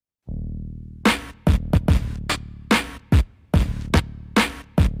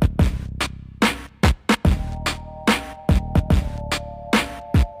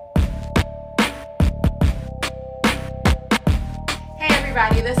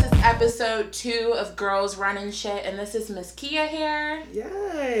This is episode 2 of Girls Running Shit, and this is Miss Kia here.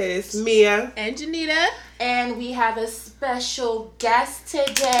 Yes, Mia. And Janita. And we have a special guest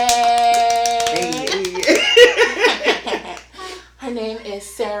today. Hey. Her name is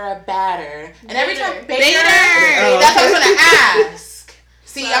Sarah Bader. And every time... Bader. Oh. That's what I was going to ask.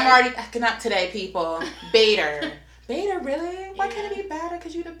 See, Sorry. I'm already acting up today, people. Bader. Bader, really? Why can't it be Bader?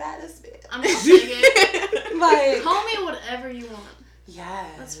 Because you're the baddest bitch. I'm just saying it. Like... Call me whatever you want.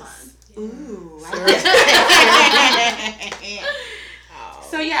 Yes. That's fine. Ooh.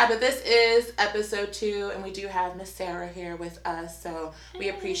 So yeah, but this is episode 2, and we do have Miss Sarah here with us, so we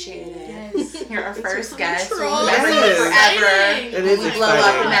appreciate it. Yes. You're our first guest. Control. We'll remember you Yes. forever. It is We blow up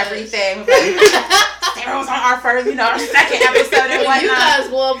exciting. and everything. We're like, Sarah was on our first, our second episode and When whatnot. you guys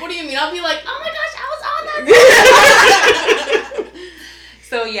blow up, what do you mean? I'll be like, oh my gosh, I was on that.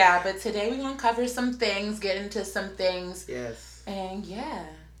 So yeah, but today we're gonna cover some things, get into some things, Yes. and yeah.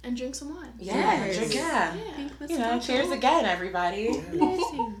 And drink some wine. Yeah. Cheers again, everybody.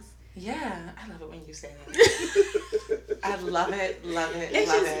 Blessings. Yeah, I love it when you say that. I love it.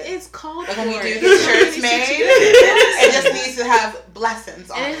 It's called Like when we for do it. the shirts made, it just needs to have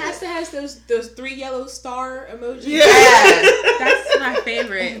blessings on it. And it has to have those 3 yellow star emojis. Yes. That's my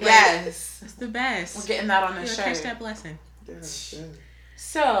favorite. Like, Yes. it's the best. We're getting that on the Catch shirt. that blessing. Yes.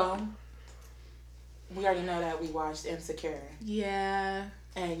 So, we already know that we watched Insecure. Yeah.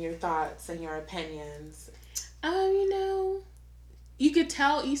 And your thoughts and your opinions. You could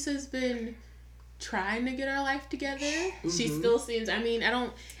tell Issa's been trying to get her life together. Mm-hmm. She still seems, I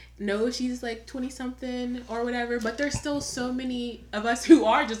don't know if she's like 20-something or whatever, but there's still so many of us who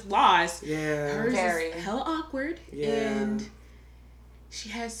are just lost. Yeah. Hers Very. is hella awkward. Yeah. And she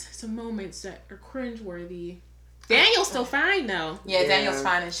has some moments that are cringeworthy. Daniel's still fine though. Yeah, Yeah. Daniel's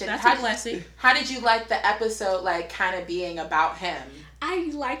fine and shit. That's how, a blessing. How did you like the episode, kind of being about him?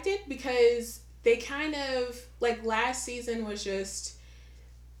 I liked it because they kind of, last season was just,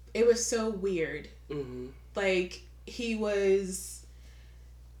 it was so weird. Mm-hmm. He was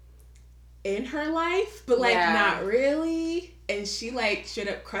in her life, but, Yeah. not really. And she, straight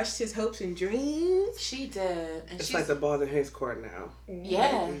up crushed his hopes and dreams. She did. And It's she's like the ball's in his court now.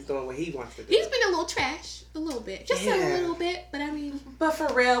 Yeah. He's doing what he wants to do. He's been a little trash. A little bit. Just Yeah. a little bit. But, But for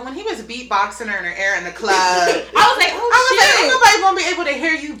real, when he was beatboxing her in her ear in the club, I was like, oh, ain't nobody gonna be able to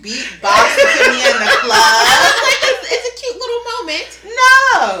hear you beatboxing to me in the club. it's a cute little moment.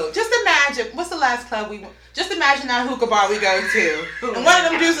 No, just imagine. What's the last club we went? Just imagine that hookah bar we go to, and one of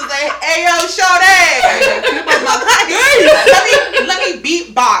them dudes was like, "Hey yo, shorty, let me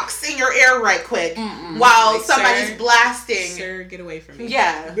beatbox in your ear right quick while somebody's sir, blasting." Sir, get away from me.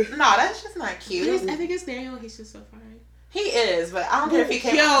 Yeah, no, that's just not cute. I think it's Daniel. He's just so fine. He is, but I don't care if he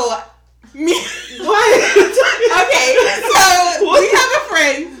can. Yo, What? okay, so we have a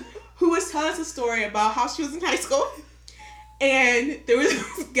friend who was telling us a story about how she was in high school, and there was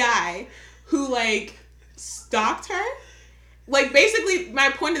this guy who stalked her. Basically, my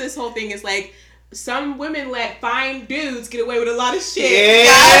point of this whole thing is some women let fine dudes get away with a lot of shit.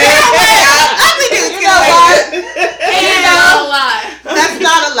 Yeah. Ugly dudes get away. A lot. That's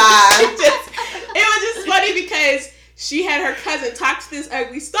not a lie. It was just funny because she had her cousin talk to this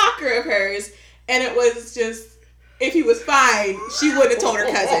ugly stalker of hers, and it was just, if he was fine, she wouldn't have told her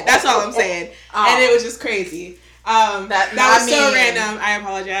cousin. That's all I'm saying. And it was just crazy. That was so random. I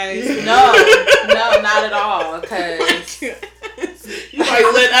apologize. No, not at all. Because You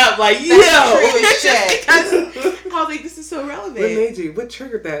lit up shit. I was like, this is so relevant. What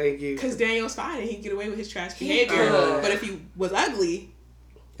triggered that in you? Because Daniel's fine and he can get away with his trash behavior. could. But if he was ugly,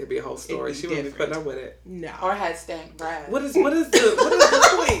 It'd be a whole story. It'd She be wouldn't be putting different. up with it. no. or had stank breath. What is the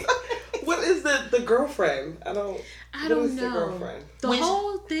point? What is the girlfriend? I What don't is the know. girlfriend? The When-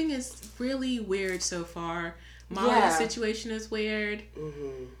 whole thing is really weird so far. Molly's Yeah. situation is weird.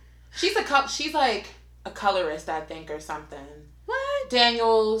 Mm-hmm. She's like a colorist, I think, or something. What?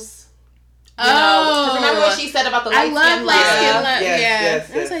 Daniels. Oh. Because remember what she said about the I light love skin light skin love? love. Yes, Yeah.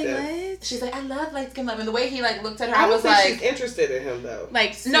 yes, I was yes, like, yes. what? She's like, I love light skin love. And the way he looked at her, I I don't was think like, she's interested in him though. no,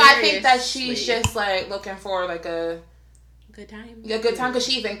 I think that she's seriously. just looking for a good time. good time, because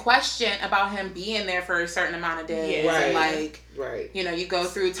she even questioned about him being there for a certain amount of days. Yeah. And Right. you go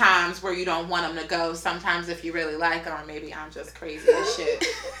through times where you don't want him to go. Sometimes if you really like him, or maybe I'm just crazy as shit.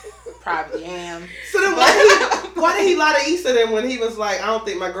 Probably am. So then why did he lie to Issa then when he was like, I don't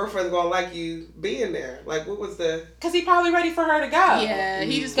think my girlfriend's gonna like you being there? What was the... Because he probably ready for her to go. Yeah,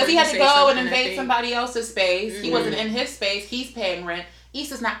 he just Because he wanted had to say go and something, I invade think. somebody else's space. He Mhm. wasn't in his space. He's paying rent.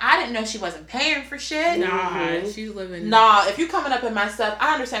 Issa's not. I didn't know she wasn't paying for shit. Nah, she's living. Nah, if you coming up in my stuff,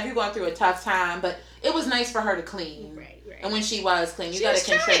 I understand if you're going through a tough time, but it was nice for her to clean. Right. And when she was clean, you She gotta was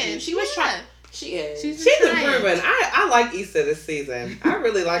trying. contribute. She was Yeah. trying. She is. She's improving. I like Issa this season. I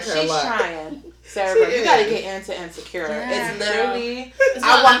really like her a She's lot. trying. Sarah, bro, you gotta get into Insecure. Yeah, it's literally. It's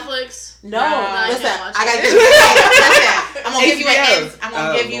on Netflix. No, I listen. can't watch I gotta it. give you. Listen, I'm gonna give you HBO. I'm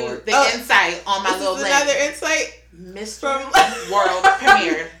gonna give you Lord. the insight on my This little is link. another insight. Mr. From- World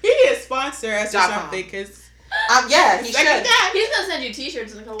Premiere. He need to sponsor us or .com. something, because Yeah, he should. He's gonna send you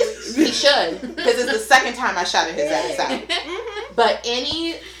t-shirts in a couple weeks. He should, because it's the second time I shouted his ass out. Mm-hmm. But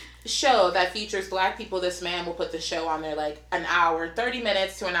any show that features black people, this man will put the show on there like an hour, 30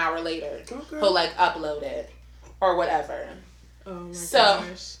 minutes to an hour later. Okay. He'll like upload it or whatever. Oh my So-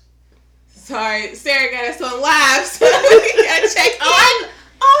 gosh. Sorry, Sarah got us on live, so we gotta check in.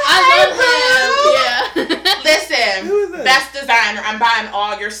 I love him. Yeah. Listen, Who is that? best designer. I'm buying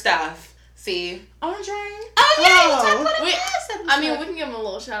all your stuff. See, Andre. Oh yeah, you talked about it Wait, last episode. I mean, we can give him a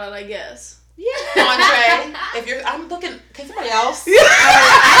little shout out, I guess. yeah. Andre, if you're, I'm looking. Can somebody else?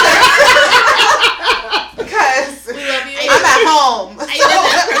 Because We love you. I'm at home.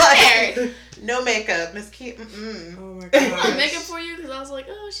 I live prepared. No makeup, Miss Key. Oh my I gosh. make it for you because I was like,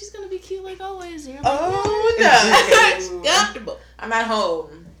 oh, she's gonna be cute like always. And you're like, Oh no, Comfortable. I'm at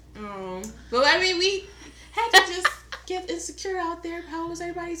home. Oh. Well, I mean, we had to just get Insecure out there. How was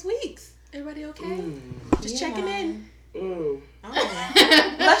everybody's weeks? Everybody okay? Just checking in. Mm.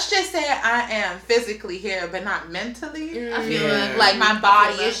 Oh. Let's just say I am physically here, but not mentally. I feel Yeah. it. Like my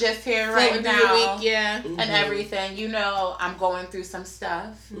body that. is just here right Floating through your now. week, yeah. And everything, you know, I'm going through some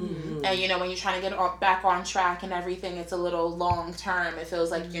stuff, and you know, when you're trying to get back on track and everything, it's a little long term. It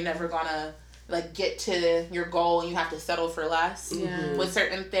feels like you're never gonna like get to your goal, and you have to settle for less Yeah. with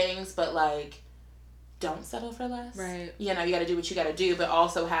certain things. But like, don't settle for less. Right. You know, you got to do what you got to do, but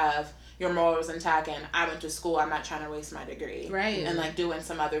also have your morals intact. And I went to school. I'm not trying to waste my degree. Right. And like doing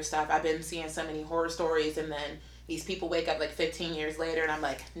some other stuff. I've been seeing so many horror stories, and then these people wake up like 15 years later, and I'm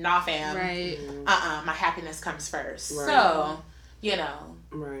like, nah, fam. Right. My happiness comes first. Right. So, you know,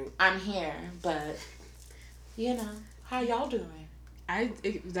 Right. I'm here, but you know, how y'all doing? I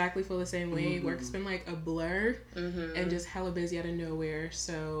exactly feel the same way. Work's been like a blur Mm-hmm. and just hella busy out of nowhere.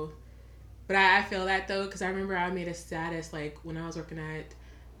 So, but I feel that though, because I remember I made a status like when I was working at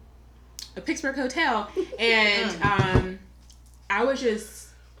a Pittsburgh hotel, and I was just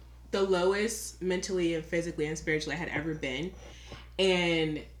the lowest mentally and physically and spiritually I had ever been.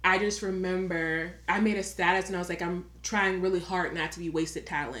 And I just remember I made a status and I was like, I'm trying really hard not to be wasted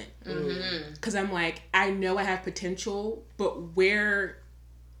talent. Because I'm like, I know I have potential, but where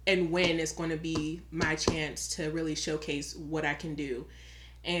and when is going to be my chance to really showcase what I can do.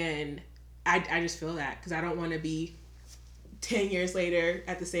 And I just feel that because I don't want to be 10 years later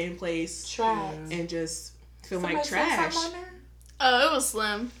at the same place Trash. and just feel Somebody like said trash. something on there? Oh, it was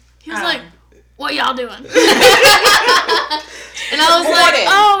Slim. He was Oh. like, what y'all doing? And I was like, Recording.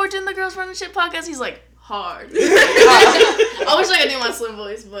 oh, we're doing the Girls Running Shit podcast. He's like, hard. I wish I could do my Slim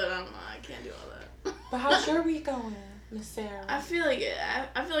voice, but I can't do all that. But how's your week going, Miss Sarah? I feel like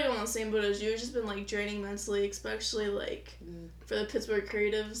I'm on the same boat as you. It's just been like draining mentally, especially like for the Pittsburgh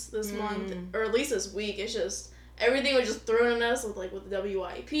creatives this month, or at least this week. It's just everything was just thrown at us with the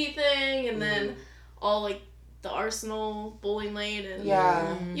WIP thing, and then all like the Arsenal bowling lane,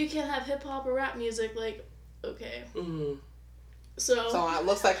 and you can't have hip hop or rap music. Like, okay, so it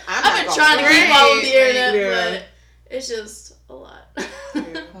looks like I'm I've been trying to keep up with the internet, but it's just a lot.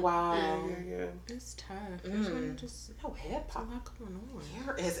 Wow. Yeah. It's tough. Just No hip a hop. lot going on.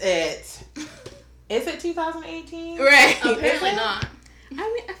 Where is it? Is it 2018? Right. Apparently not. I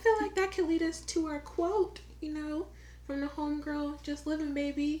mean, I feel like that could lead us to our quote, you know, from the homegirl, just living,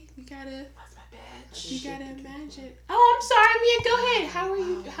 baby. You gotta That's my bitch. You gotta imagine. Oh, I'm sorry, Mia. Go ahead. How are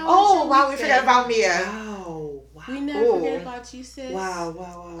you? How was Oh, your wow, we weekend? forgot about Mia. Wow. We never Ooh. forget about you, sis. Wow.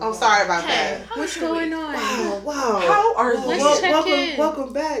 Oh, sorry about Hey, that. how What's was your going week? on? Wow. How are you? Let's check welcome, in.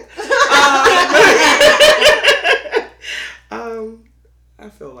 welcome back. I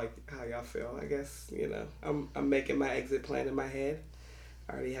feel like how y'all feel. I guess I'm making my exit plan in my head.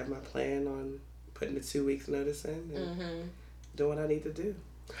 I already have my plan on putting the 2 weeks notice in and doing what I need to do.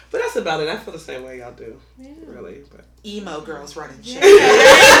 But that's about it. I feel the same way y'all do, really. But Emo girls running shit. We're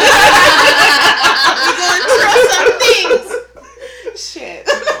going through some things. Shit.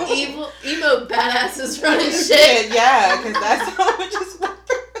 Emo badasses running shit. Shit, yeah, because that's how we just went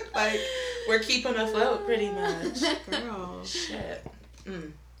through. Like, we're keeping afloat pretty much. Girl. Shit.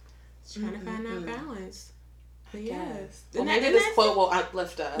 Trying to find our balance. But yeah. Yes. Well, And maybe and this that's- quote will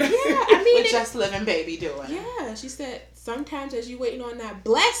uplift us. Yeah, I mean, With just living baby doing. yeah, she said sometimes as you waiting on that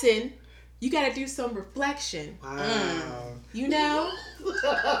blessing, you gotta do some reflection. wow. You know? You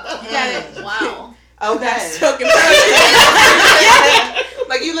gotta Wow. Okay. That's so confusing.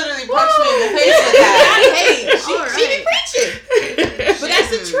 Like you literally punched me in the face with that. Hey, she Alright. be preaching. But that's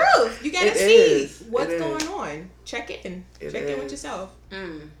the truth. You gotta It see is. what's It going is. on. Check in. It Check in with is. yourself.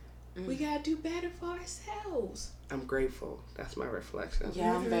 Mm. We gotta do better for ourselves. I'm grateful. That's my reflection.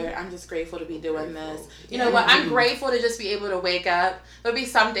 Yeah, I'm just grateful to be doing Grateful. this. You know what? I'm grateful to just be able to wake up. There'll be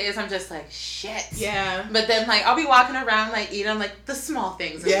some days I'm just like, shit. Yeah. But then, like, I'll be walking around, like, eating, like, the small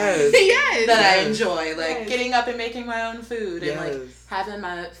things in Yes. life Yes. that I Yes. enjoy. Like, Yes. getting up and making my own food and, like, Yes. having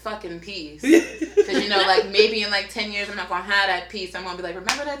my fucking peace. Because, you know, like, maybe in, like, 10 years I'm not going to have that peace. I'm going to be like,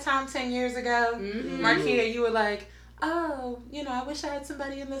 remember that time 10 years ago? Mm-hmm. Marquita, you were like, oh, you know, I wish I had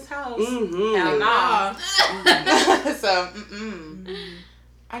somebody in this house. Mm-hmm. Hell no. Nah. So,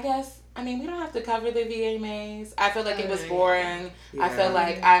 I guess, I mean, we don't have to cover the VMAs. I feel like it was boring. I feel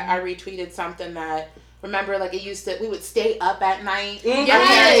like I retweeted something that, remember, like it used to, we would stay up at night. Mhm.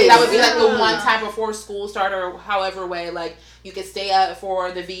 Yes. That would be like the Yeah. one time before school started or however way, like you could stay up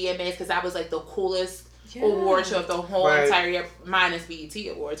for the VMAs because that was like the coolest award show of the whole Right. entire year, minus BET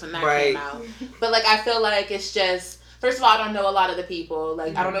Awards when that Right. came out. But like, I feel like it's just, first of all, I don't know a lot of the people.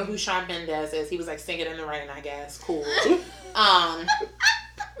 Like, I don't know who Shawn Mendes is. He was like singing in the rain, I guess. Cool.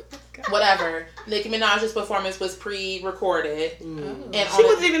 Whatever. Nicki Minaj's performance was pre-recorded. And She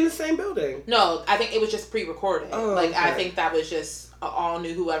wasn't even in the same building. no, I think it was just pre-recorded. Oh, like, I okay. think that was just all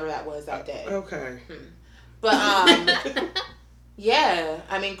knew whoever that was that day. Okay. But, yeah.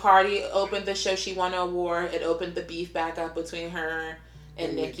 I mean, Cardi opened the show. She won an award. It opened the beef back up between her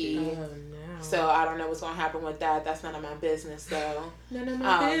and Nicki. Oh, no. So, I don't know what's going to happen with that. That's none of my business, though. None of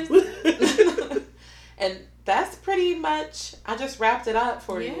my business. And that's pretty much, I just wrapped it up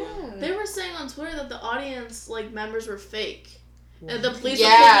for you. They were saying on Twitter that the audience, like, members were fake. And the police Yeah.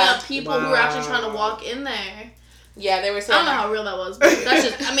 were picking up people who were actually trying to Wow. walk in there. Yeah, they were I saying don't know how real that was, but that's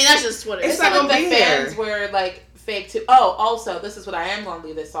just Twitter. It's It's not like gonna the be fans there. were like fake too. Oh, also, this is what I am going to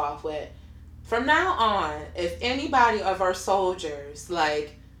leave this off with. From now on, if anybody of our soldiers,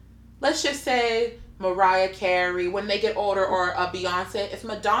 like, let's just say Mariah Carey, when they get older, or a Beyonce, if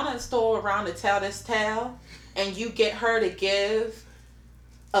Madonna is still around to tell this tale, and you get her to give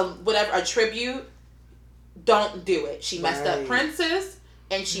a tribute, don't do it. She messed up Right. Princess,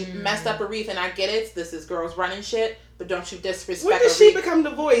 and she messed up Aretha, and I get it. This is girls running shit, but don't you disrespect When did she Aretha. become the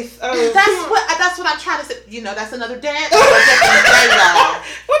voice of... That's what I'm trying to say. You know, that's another dance. Or a different day, y'all.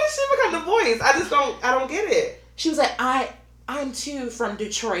 When did she become the voice? I don't get it. She was like, I'm too from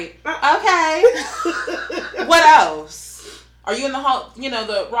Detroit. Okay. What else? Are you in the hall? You know,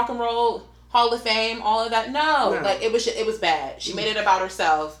 the Rock and Roll Hall of Fame, all of that? No. No. Like it was bad. She made it about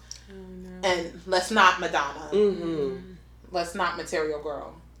herself. And let's not Madonna. Mm-hmm. Let's not Material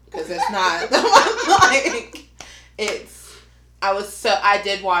Girl, because it's not like it's. I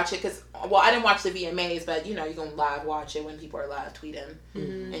did watch it because I didn't watch the VMAs, but you know you can live watch it when people are live tweeting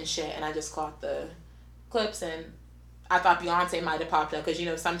and shit, and I just caught the clips and I thought Beyonce might have popped up because you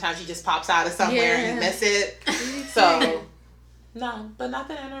know sometimes she just pops out of somewhere and you miss it. So no, but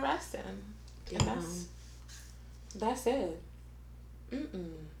nothing interesting. And that's it.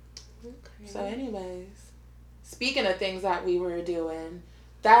 Okay. So anyways, speaking of things that we were doing,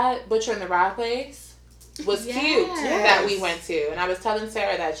 that Butcher and the Raw place was cute that we went to. And I was telling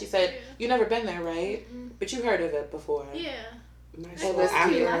Sarah that. She said, you never been there, right? But you heard of it before. Yeah. Nice It little was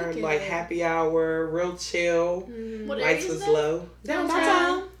cute. after, like happy hour, real chill. What area Lights is was that? low.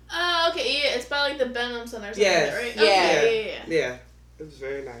 Downtown. Oh, okay, yeah, it's by like the Benham Center or something, Yes. right? Yeah. Okay, yeah. Yeah. It was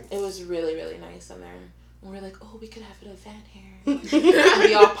very nice. It was really, really nice in there. And we're like, oh, we could have an event here. And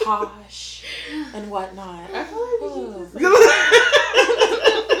be all posh and whatnot. Ooh.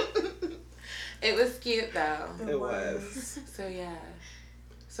 It was cute though. It was. So yeah.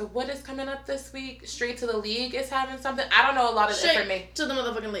 So what is coming up this week? Straight to the League is having something. I don't know a lot of Straight information. to the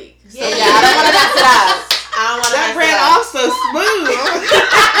motherfucking league. So yeah, I don't want to mess it up. I don't want to That mess ran it up. off so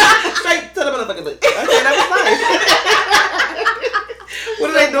smooth. Straight to the motherfucking lick. Okay, that was nice. What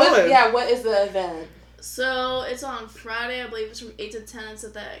are they doing? What is the event? So it's on Friday, I believe it's from 8 to 10. It's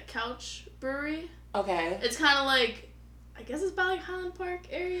at the Couch Brewery. Okay. It's kind of like, I guess it's by like Highland Park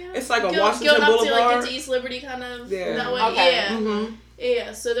area. It's like a Going Washington up to like Boulevard. into East Liberty kind of Yeah. that way. Okay. Yeah. Mm-hmm.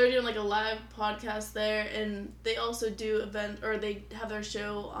 Yeah, so they're doing like a live podcast there, and they also do they have their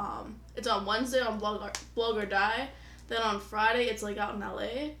show, it's on Wednesday on Blog or Die, then on Friday it's like out in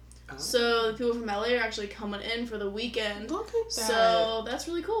LA, so the people from LA are actually coming in for the weekend, Look at that. so that's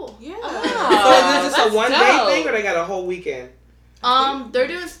really cool. Yeah. Oh, so is this that's a one day dope. thing or they got a whole weekend? They're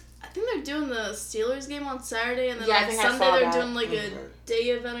doing, I think they're doing the Steelers game on Saturday, and then Yeah, I on think I Sunday saw they're that. doing like a day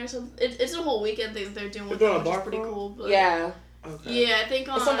event or something. It's a whole weekend thing that they're doing with They're them, doing a which is bar pretty crawl? cool. But Yeah. Okay. Yeah, I think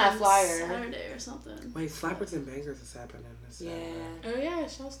It's on that flyer. Saturday or something. Wait, Slappers and Bangers is happening this Yeah. Saturday. Oh yeah,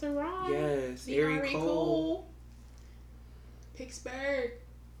 shouts to Ron. Yes, Erie Erie Cole. Pittsburgh.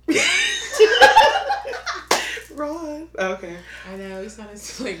 Ron. Okay. I know, we sounded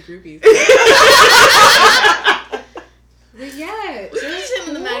like groupies. But yeah, We use him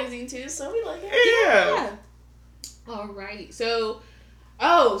in the magazine too, so we like it. Yeah. All right. So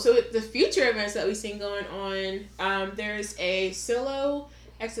the future events that we've seen going on, there's a solo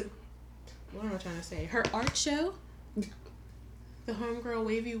what am I trying to say? Her art show. The Homegirl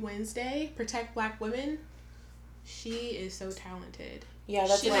Wavy Wednesday, Protect Black Women. She is so talented. Yeah,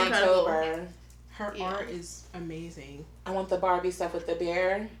 that's She's in incredible. October. Her art is amazing. I want the Barbie stuff with the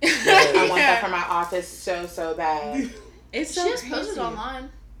bear. Yes. I want that for my office so bad. It's She so has posted crazy. online.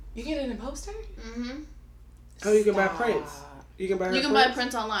 You get it in a poster? Mm-hmm. Oh, you can buy Stop. prints. You can buy her You can buy prints?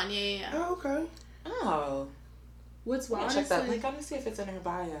 prints online. Yeah. Oh, okay. Oh. What's I'm wild gonna check that is, link. I'm gonna see if it's in her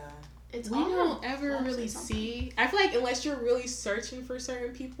bio. It's we on don't her ever website really something. see. I feel like unless you're really searching for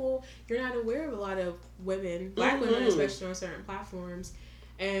certain people, you're not aware of a lot of women, black women, especially on certain platforms.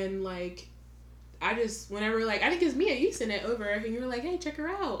 And like, I just whenever like I think it's Mia, you sent it over, and you were like, "Hey, check her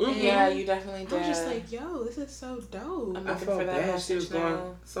out." Mhm. And Yeah, you definitely I did. was just like, "Yo, this is so dope." I'm I looking felt for that bad. She was message going.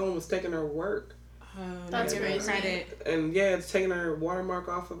 now. Someone was taking her work, That's give her crazy. credit. and yeah, it's taking her watermark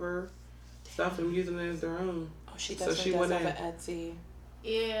off of her stuff and using it as their own. Oh, she So definitely she does went have in. an Etsy.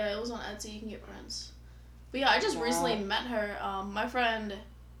 Yeah, it was on Etsy. You can get prints. But yeah, I just Wow. recently met her. My friend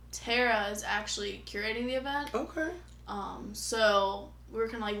Tara is actually curating the event. Okay. So we were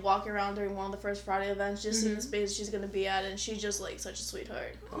kind of like walking around during one of the first Friday events, just seeing the space she's gonna be at, and she's just like such a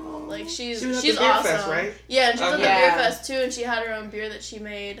sweetheart. Oh. Like she's She was at she's the beer awesome. fest, right? Yeah, and she was at the Yeah. beer fest too, and she had her own beer that she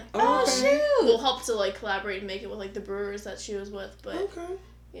made. Oh, okay. We'll help to like collaborate and make it with like the brewers that she was with, but Okay.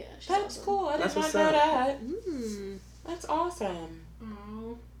 yeah, she's That's awesome. cool. I That's did not what's know up. that. Mm. That's awesome.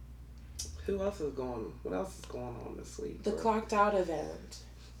 Oh. Who else is going? What else is going on this week? The clocked out event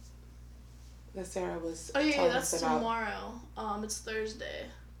that Sarah was Oh yeah, telling that's us about. tomorrow. It's Thursday.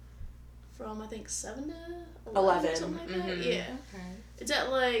 From I think 7 to 11. or something like that. Mhm. Yeah, Okay. it's at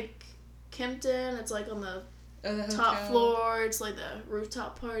like Kempton. It's like on the The top hotel. floor. It's like the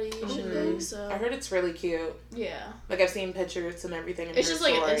rooftop party and shit thing. I So heard it's really cute. yeah, Like I've seen pictures and everything. In it's her just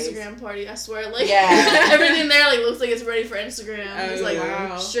like stories. an Instagram party. I swear, like Yeah. everything there like looks like it's ready for Instagram. There's like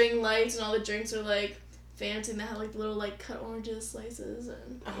wow. string lights and all the drinks are like fancy. And they have like little like cut oranges slices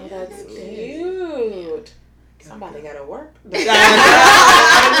and Oh, yeah, that's it's cute. Somebody gotta work. I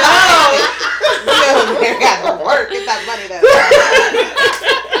You gotta work. Get that money though.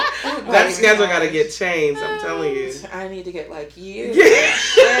 That schedule got to get changed. I'm telling you. I need to get like you. Yeah.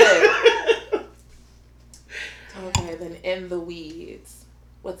 Shit. Okay, then in the weeds.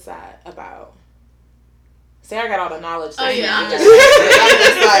 What's that about? Sarah got all the knowledge. Oh, yeah, I'm just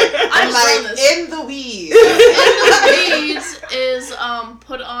I'm just on this. in the weeds. In the Weeds is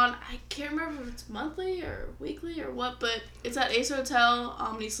put on, I can't remember if it's monthly or weekly or what, but it's at Ace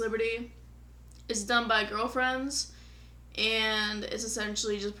Hotel, East Liberty. It's done by girlfriends, and it's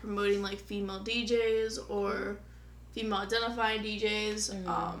essentially just promoting like female DJs or female identifying DJs.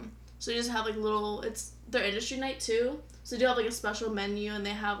 So you just have like little, it's their industry night too. So they do have like a special menu, and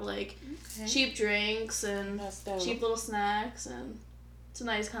they have like cheap drinks and That's dope. cheap little snacks, and it's a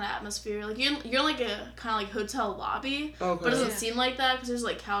nice kind of atmosphere. Like you're in like a kind of like hotel lobby, but it doesn't Okay. seem like that because there's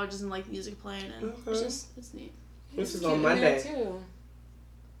like couches and like music playing, and Okay. it's neat. This is Cute on in there, Monday. too.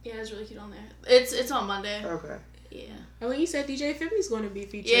 Yeah, it's really cute on there. It's on Monday. Okay. Yeah. Oh, and you said DJ Femi's going to be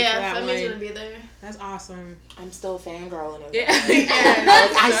featured. Yeah, for that Femi's one. gonna be there. That's awesome. I'm still fangirling over Yeah, it.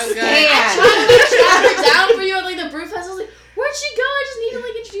 that's I so good. stand. Track her down for you at like the brew fest. I was like, where'd she go? I just need to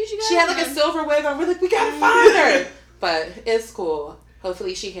like introduce you guys. She had like a silver wig on. We're like, we gotta find her. But it's cool.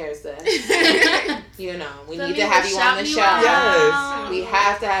 Hopefully she hears this. You know, we need to have you on the show. Yes. We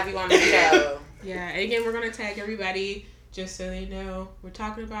have to have you on the show. Yeah, and again, we're going to tag everybody just so they know we're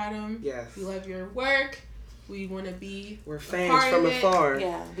talking about them. Yes. We love your work. We want to be We're a fans part from of it. afar.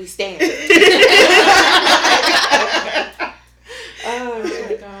 Yeah, we stand. Oh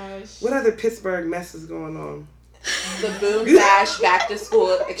my gosh. What other Pittsburgh mess is going on? The Boom Bash back to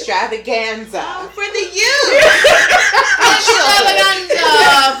school extravaganza. For the youth!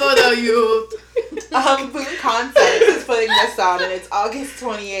 Extravaganza for the youth. Boom Concepts is putting this on, and it's August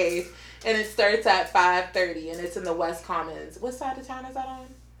 28th, and it starts at 5:30, and it's in the West Commons. What side of town is that on?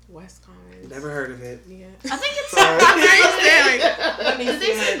 West Commons. Never heard of it. Yeah. I think it's. Let me Did they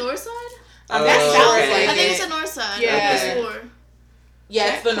see say it. north side? That Oh, sounds okay. like I think it. it's the north side. Yeah. I swore.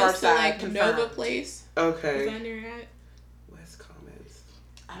 Yeah, it's the That north close to, side. like confirmed. Nova Place. Is Okay. that near at? West Commons.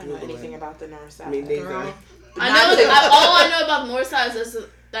 I don't know Google anything it. about the north side. Me neither. Girl. I know. All I know about the North Side is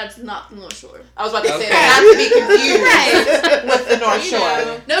that's not the North Shore. I was about to say that, not to be confused with the North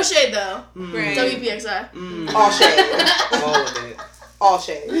Shore. No shade though. Right. WPXI. All shade. All of it. All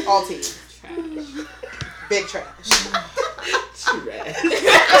shade. All tea. Big trash. Trash.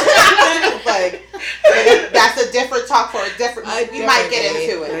 Like, that's a different talk for a different. We might get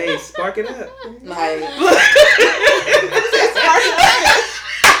into it. Hey, spark it up. Like, spark it up.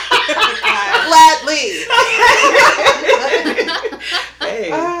 Gladly. Hey.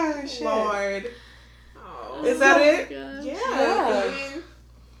 Oh, shit. Lord. Oh. Is that it? Yeah. I mean,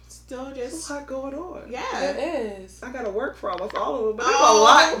 still There's just. a lot going on. Yeah. It is. I gotta work for almost all of them, but there's Oh, a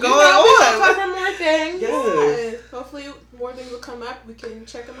lot going We'll on. cover more things. Yes. Yeah. Hopefully, more things will come up. We can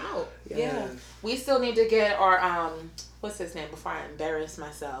check them out. Yeah. We still need to get our, what's his name before I embarrass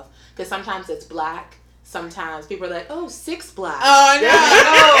myself. Because sometimes it's black. Sometimes people are like, oh, 6 black. Oh, no.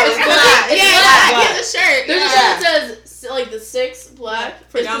 No, it's black. It's Yeah, black. I get the shirt. There's a shirt that says like the 6 black. It's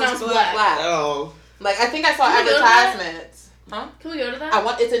pronounced black. Black. Oh. Like, I think I saw Can we go to that? advertisements. Huh? Can we go to that?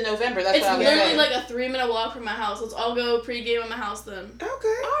 It's in November. That's It's what I was literally saying. like a 3-minute walk from my house. Let's all go pregame at my house then. Okay.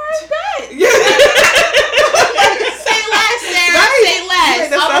 Alright, bet. Yeah. Say less, Sarah. Right. Say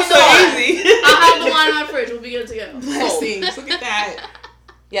less. That I'll sounds be the one. so easy. I'll have the wine in my fridge. We'll be good to go. Blessings. Look at that.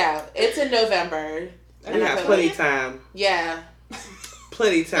 Yeah, it's in November. We got plenty time. Yeah.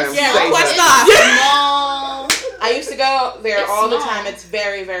 Plenty time. Yeah, Save request up. off. Small. I used to go there It's all the small. time. It's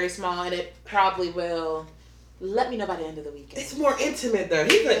very, very small, and it probably will. Let me know by the end of the weekend. It's more intimate though.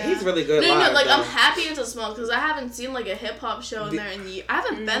 He's really good. No, live, like though. I'm happy it's a small because I haven't seen like a hip hop show in there in years. I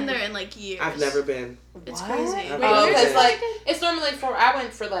haven't been there in like years. I've never been. It's What? crazy. I've Oh, never because been. like it's normally I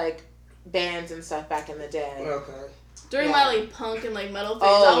went for like bands and stuff back in the day. Okay. During Yeah. my like punk and like metal phase,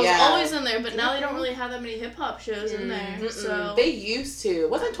 Oh, I was yeah. always in there, but now they don't really have that many hip hop shows in there. Mm-mm. So They used to.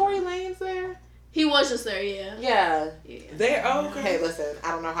 Wasn't Tory Lanez there? he was just there, yeah. Yeah. They okay. Hey, listen.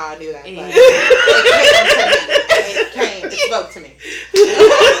 I don't know how I knew that, but Yeah. it came. It spoke to me.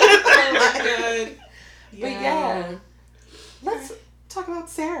 Oh my god. But yeah, let's talk about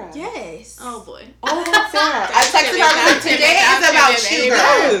Sarah. Yes. Oh boy. All about Sarah. I texted her like, today is about you, girl.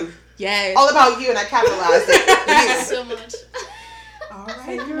 Yes. Yes. All about you, and I capitalized Thank you it. so much. All You.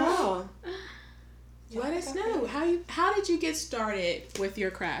 right, girl. No. Let us know how did you get started with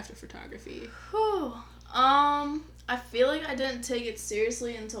your craft of photography? Whew. I feel like I didn't take it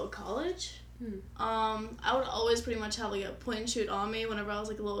seriously until college. I would always pretty much have like a point and shoot on me whenever I was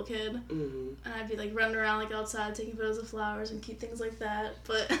like a little kid, Mm-hmm. and I'd be like running around like outside taking photos of flowers and cute things like that.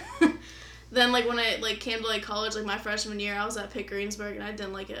 But then like when I like came to like college, like my freshman year, I was at Pitt Greensburg and I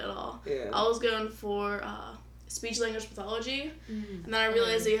didn't like it at all. Yeah. I was going for speech language pathology, and then I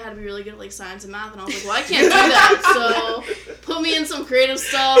realized that you had to be really good at like science and math, and I was like, well, I can't do that, so put me in some creative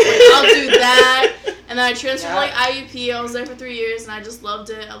stuff, like I'll do that. And then I transferred to like IUP. I was there for 3 years, and I just loved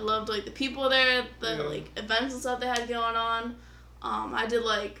it. I loved like the people there, the like events and stuff they had going on. I did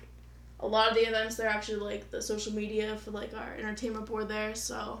like a lot of the events there, actually like the social media for like our entertainment board there,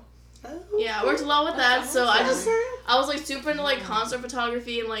 so yeah, I worked a lot with that. So I was like super into like concert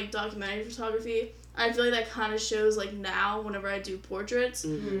photography and like documentary photography. I feel like that kind of shows like now whenever I do portraits,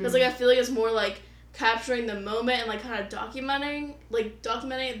 because like I feel like it's more like capturing the moment and like kind of documenting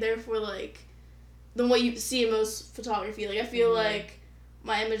it, therefore like than what you see in most photography. Like I feel like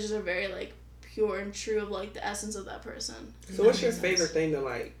my images are very like pure and true of like the essence of that person. So what's your favorite thing to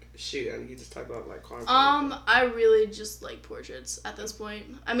like shoot? I mean, you just talked about like concert. I really just like portraits at this point.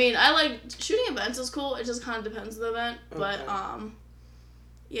 I mean, I like shooting events is cool. It just kind of depends on the event, but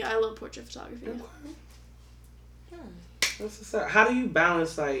yeah, I love portrait photography. Okay. That's what's up. How do you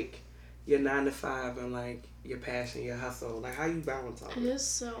balance like your 9 to 5 and like your passion, your hustle? Like how you balance all It that? is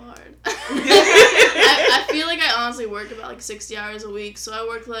so hard. I feel like I honestly work about like 60 hours a week, so I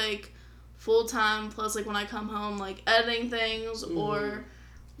work like full time plus like when I come home like editing things or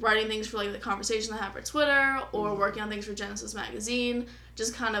writing things for like the conversation I have for Twitter or working on things for JENESIS Magazine.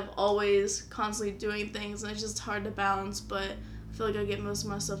 Just kind of always constantly doing things, and it's just hard to balance, but I feel like I get most of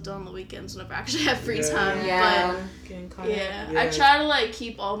my stuff done on the weekends whenever I actually have free time. Yeah. But I try to like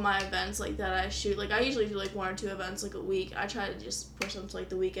keep all my events like that I shoot. Like I usually do like 1 or 2 events like a week. I try to just push them to like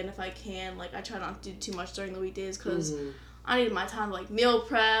the weekend if I can. Like I try not to do too much during the weekdays because I need my time to like meal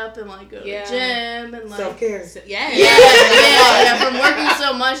prep and like go to the gym and like Self-care. yeah. From working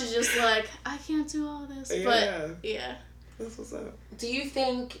so much, it's just like I can't do all this. But yeah. That's what's up. Do you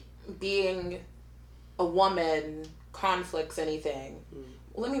think being a woman conflicts anything?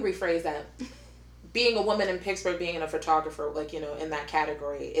 Well, let me rephrase that. Being a woman in Pittsburgh, being a photographer, like, you know, in that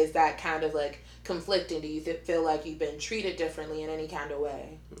category, is that kind of like conflicting? Do you feel like you've been treated differently in any kind of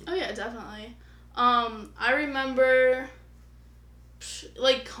way? Oh yeah, definitely. I remember,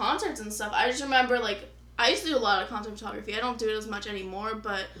 like, concerts and stuff. I just remember, like, I used to do a lot of concert photography. I don't do it as much anymore,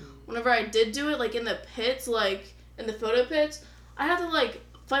 but whenever I did do it, like, in the pits, like, in the photo pits, I had to, like,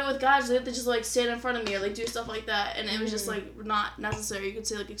 fight with guys. They had to just, like, stand in front of me or, like, do stuff like that, and it was just, like, not necessary. You could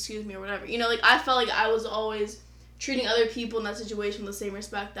say, like, excuse me or whatever. You know, like, I felt like I was always treating other people in that situation with the same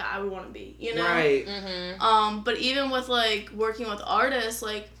respect that I would want to be, you know? Right. But even with, like, working with artists,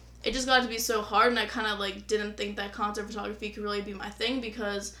 like, it just got to be so hard, and I kind of, like, didn't think that concert photography could really be my thing,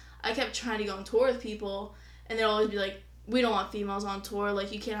 because I kept trying to go on tour with people, and they'd always be like, we don't want females on tour,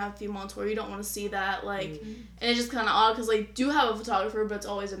 like, you can't have a female on tour, you don't want to see that, like, and it's just kind of odd, because, like, do have a photographer, but it's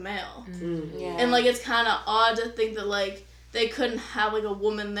always a male, Yeah. and, like, it's kind of odd to think that, like, they couldn't have, like, a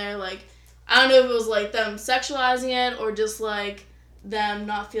woman there, like, I don't know if it was, like, them sexualizing it, or just, like, them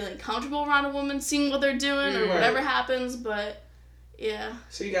not feeling comfortable around a woman, seeing what they're doing, or whatever happens, but, yeah.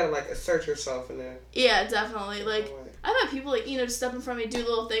 So you gotta, like, assert yourself in there. Yeah, definitely, like, I've had people, like, you know, just step in front of me, do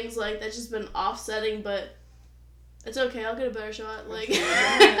little things, like, that's just been offsetting, but it's okay, I'll get a better shot, like. You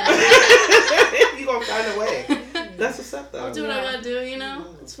gonna find a way. That's what's up, though. I'll do what I gotta do, you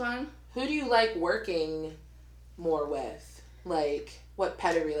know? It's fine. Who do you like working more with? Like, what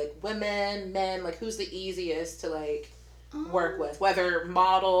pedigree? Like, women, men? Like, who's the easiest to, like, work with? Whether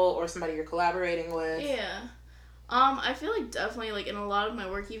model or somebody you're collaborating with? Yeah. I feel like definitely, like, in a lot of my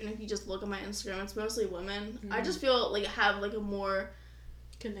work, even if you just look at my Instagram, it's mostly women. I just feel like I have, like, a more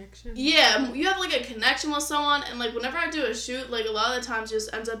connection. Yeah, you have, like, a connection with someone, and, like, whenever I do a shoot, like, a lot of the times it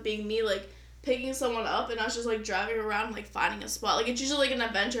just ends up being me, like, picking someone up, and I was just, like, driving around and, like, finding a spot. Like, it's usually, like, an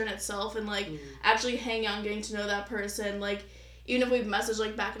adventure in itself, and, like, actually hanging out and getting to know that person. Like, even if we've messaged,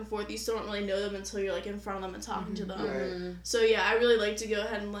 like, back and forth, you still don't really know them until you're, like, in front of them and talking to them. Right. So, yeah, I really like to go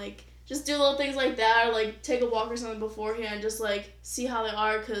ahead and, like, just do little things like that, or, like, take a walk or something beforehand, just, like, see how they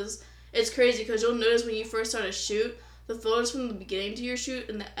are, because it's crazy, because you'll notice when you first start a shoot, the photos from the beginning to your shoot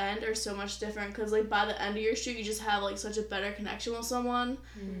and the end are so much different, because, like, by the end of your shoot, you just have, like, such a better connection with someone,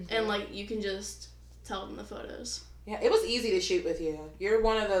 and, like, you can just tell them the photos. Yeah, it was easy to shoot with you. You're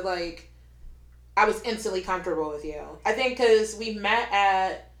one of the, like, I was instantly comfortable with you. I think because we met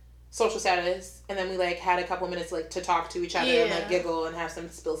at Social Status, and then we, like, had a couple minutes, like, to talk to each other and, like, giggle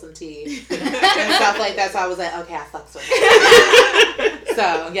and spill some tea and stuff like that. So I was like, okay, I fucks with you.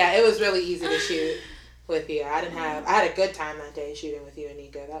 So, yeah, it was really easy to shoot with you. I had a good time that day shooting with you and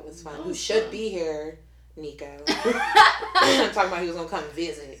Nico. That was fun. Who should be here, Nico. I'm talking about he was going to come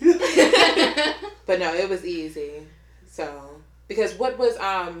visit. But no, it was easy. So, because what was,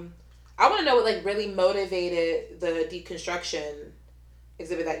 I want to know what, like, really motivated the Deconstruction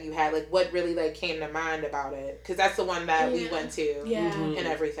exhibit that you had. Like, what really, like, came to mind about it? Because that's the one that we went to and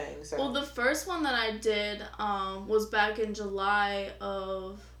everything. So. Well, the first one that I did was back in July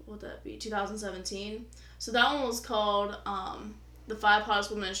of, what would that be, 2017. So that one was called The 5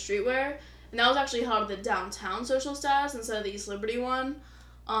 Hottest Women in Streetwear. And that was actually held at the downtown Social Status instead of the East Liberty one.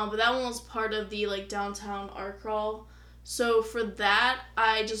 But that one was part of the, like, downtown art crawl. So for that,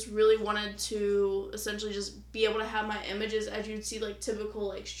 I just really wanted to essentially just be able to have my images as you'd see, like, typical,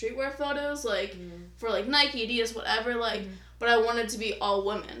 like, streetwear photos, like, for, like, Nike, Adidas, whatever, like, but I wanted to be all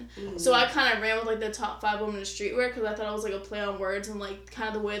women. So I kind of ran with, like, the top 5 women in streetwear, because I thought it was, like, a play on words and, like, kind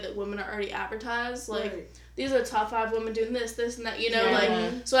of the way that women are already advertised. Like, these are the top 5 women doing this, and that, you know,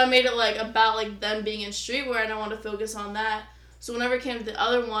 like, so I made it, like, about, like, them being in streetwear, and I wanted to focus on that. So whenever it came to the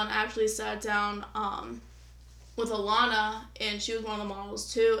other one, I actually sat down, with Alana, and she was one of the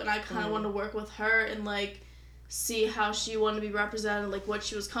models too, and I kind of wanted to work with her and, like, see how she wanted to be represented, like, what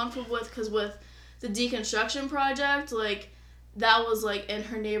she was comfortable with, because with the Deconstruction project, like, that was, like, in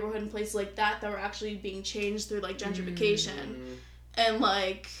her neighborhood and places like that were actually being changed through, like, gentrification, and,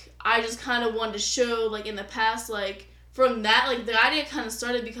 like, I just kind of wanted to show, like, in the past, like, from that, like, the idea kind of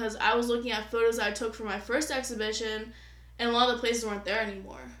started because I was looking at photos I took from my first exhibition, and a lot of the places weren't there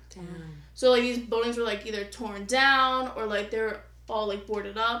anymore. Damn. So, like, these buildings were, like, either torn down or, like, they're all, like,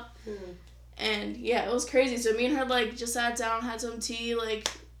 boarded up. And, yeah, it was crazy. So me and her, like, just sat down, had some tea, like,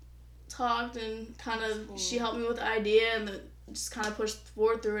 talked, and kind of, she helped me with the idea, and just kind of pushed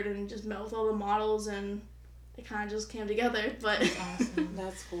forward through it, and just met with all the models, and it kind of just came together. But That's awesome.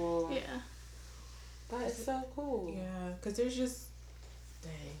 That's cool. Yeah. That is so cool. Yeah, because there's just,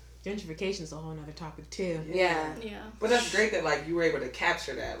 gentrification is a whole nother topic too. Yeah. But that's great that, like, you were able to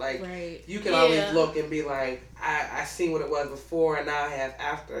capture that. Like, you can Yeah. always look and be like, I seen what it was before and now I have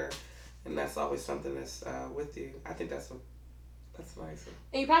after. And that's always something that's with you. I think that's nice.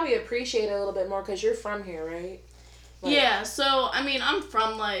 And you probably appreciate it a little bit more because you're from here, right? Like, yeah, so, I mean, I'm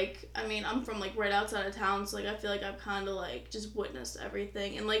from, like, right outside of town, so, like, I feel like I've kind of, like, just witnessed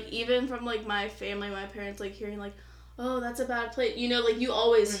everything, and, like, even from, like, my family, my parents, like, hearing, like, oh, that's a bad place, you know, like, you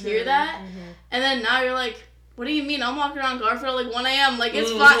always hear that, and then now you're like, what do you mean? I'm walking around Garfield at, like, 1 a.m., like,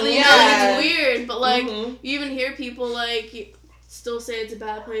 it's fine, you know, like, it's weird, but, like, you even hear people, like, still say it's a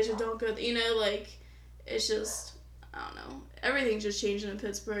bad place or don't go, you know, like, it's just, I don't know, everything's just changing in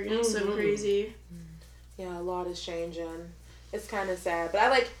Pittsburgh, and it's so crazy. Yeah, a lot is changing. It's kind of sad.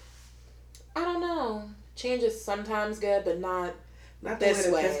 But I don't know. Change is sometimes good, but not this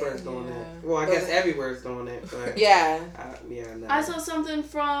the way way. that Pittsburgh's doing it. Well, I guess everywhere's doing it. But yeah. No. I saw something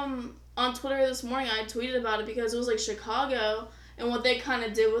on Twitter this morning. I tweeted about it because it was, like, Chicago, and what they kind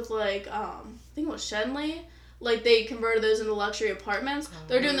of did with, like, I think it was Shenley. Like, they converted those into luxury apartments.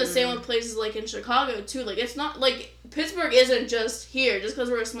 They're doing the same with places, like, in Chicago, too. Like, it's not, like, Pittsburgh isn't just here. Just because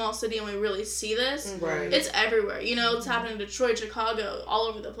we're a small city and we really see this, it's everywhere. You know, it's happening in Detroit, Chicago, all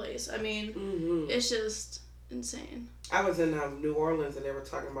over the place. I mean, it's just insane. I was in New Orleans, and they were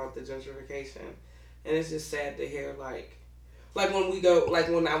talking about the gentrification. And it's just sad to hear, like when we go, like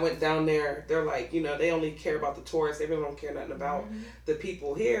when I went down there, they're like, you know, they only care about the tourists. They really don't care nothing about the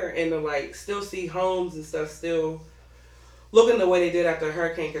people here. And they're like, still see homes and stuff still looking the way they did after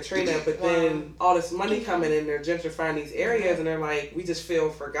Hurricane Katrina. But then all this money coming in, they're gentrifying these areas. And they're like, we just feel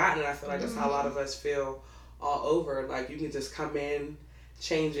forgotten. And I feel like that's how a lot of us feel all over. Like, you can just come in,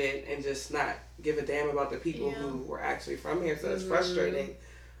 change it, and just not give a damn about the people who were actually from here. So it's frustrating.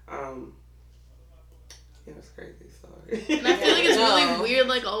 Yeah, it's crazy. Sorry. And I feel like it's really weird,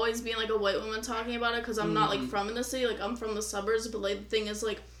 like, always being, like, a white woman talking about it, because I'm not, like, from in the city. Like, I'm from the suburbs, but, like, the thing is,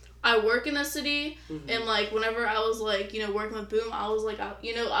 like, I work in the city, and, like, whenever I was, like, you know, working with Boom, I was, like, I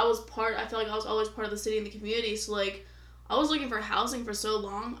feel like I was always part of the city and the community, so, like, I was looking for housing for so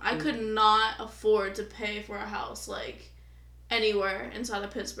long. I could not afford to pay for a house, like, anywhere inside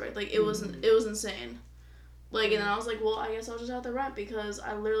of Pittsburgh. Like, it was insane. Like, and then I was like, well, I guess I'll just have to rent, because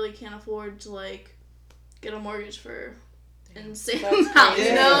I literally can't afford to, like, get a mortgage for insane amount,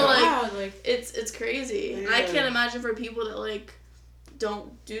 you know? Like, it's crazy. And I can't imagine for people that, like,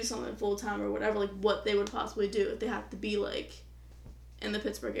 don't do something full-time or whatever, like, what they would possibly do if they have to be, like, in the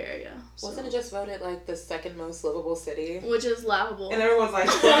Pittsburgh area. So. Wasn't it just voted, like, the second most livable city? Which is laughable. And everyone's like,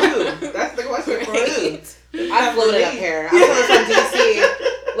 for who? That's the question, for who? I floated up here. I'm coming from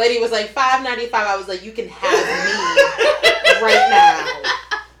DC. Lady was like, $5.95. I was like, you can have me right now.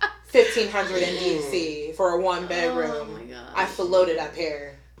 $1,500 in DC for a 1-bedroom. Oh my god! I floated up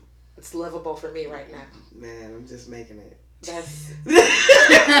here. It's livable for me right now. Man, I'm just making it. That's I'm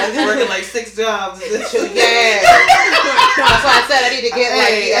just working like 6 jobs. Yeah. That's why I said I need to get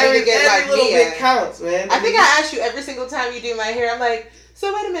every little bit counts, man. I think I ask you every single time you do my hair. I'm like, so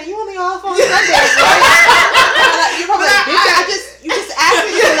wait a minute, you only off on Sundays, right? You're probably like, bitch, you just asked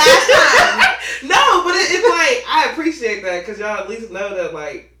me the last time. No, but it's like, I appreciate that, because y'all at least know that,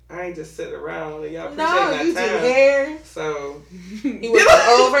 like, I ain't just sitting around, and y'all appreciate that you time. do hair. So you work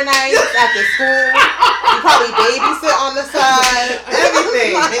overnight after school. You probably babysit on the side.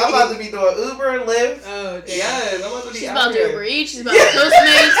 Everything. I'm about to be doing Uber and Lyft. Oh, damn. Yes, I'm about to be She's out about to here. Uber Eats. She's about to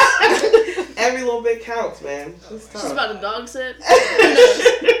Postmates. Every little bit counts, man. She's about to dog sit.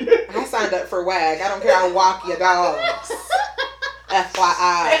 I signed up for WAG. I don't care. I'll walk your dogs.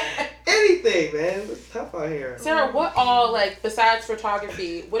 FYI. Anything, man. It's tough out here. Sarah, what all, like, besides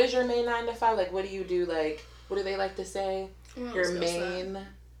photography, what is your main 9 to 5? Like, what do you do? Like, what do they like to say? Your main...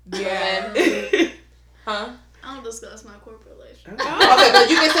 Yeah. Huh? I don't discuss my corporate life. Okay, but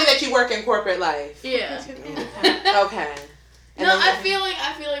you can say that you work in corporate life. Yeah. Okay. And No, then- I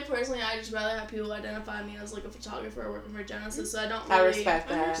feel like personally, I just rather have people identify me as, like, a photographer working for Genesis, so I don't really... I respect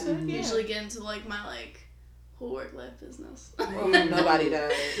that. Usually get into, like, my, like, whole work-life business. Well, nobody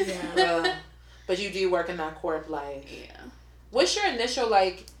does. Yeah. But you do work in that corp life. Yeah. What's your initial,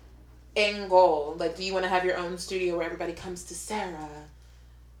 like, end goal? Like, do you want to have your own studio where everybody comes to Sarah?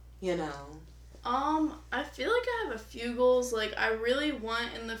 You know? I feel like I have a few goals. Like, I really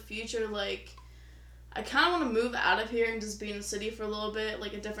want in the future, like, I kind of want to move out of here and just be in the city for a little bit,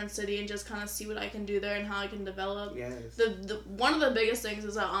 like a different city, and just kind of see what I can do there and how I can develop. Yes. The one of the biggest things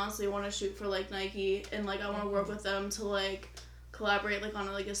is I honestly want to shoot for, like, Nike, and, like, I want to work with them to, like, collaborate, like,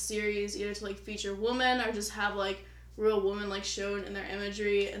 on, like, a series, either to, like, feature women or just have, like, real women, like, shown in their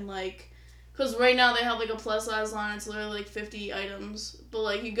imagery, and, like, because right now they have, like, a plus size line, it's literally, like, 50 items, but,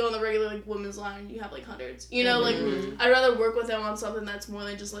 like, you go in the regular, like, women's line, you have, like, hundreds, you know, like, I'd rather work with them on something that's more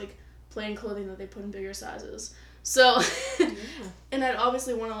than just, like, plain clothing that they put in bigger sizes. So, and I'd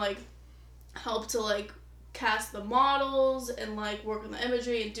obviously want to, like, help to, like, cast the models and, like, work on the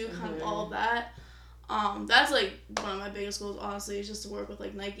imagery and do kind of all of that. That's like one of my biggest goals, honestly, is just to work with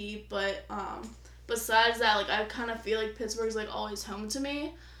like Nike. But besides that, like I kind of feel like Pittsburgh's like always home to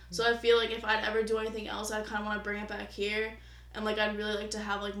me. So I feel like if I'd ever do anything else, I kind of want to bring it back here. And like I'd really like to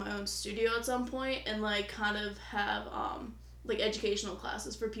have like my own studio at some point and like kind of have like educational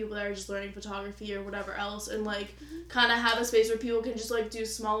classes for people that are just learning photography or whatever else, and like kind of have a space where people can just like do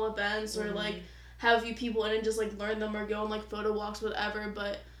small events or like have a few people in and just like learn them or go on like photo walks, whatever,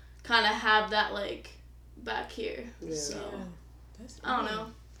 but kind of have that like back here. Yeah. So I don't know.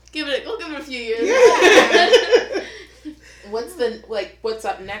 Give it a few years. Yeah. What's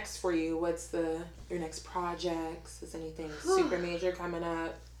up next for you? What's your next projects? Is anything super major coming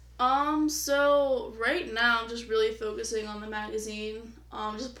up? So right now I'm just really focusing on the magazine.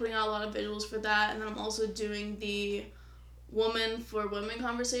 Just putting out a lot of visuals for that, and then I'm also doing the Woman for Women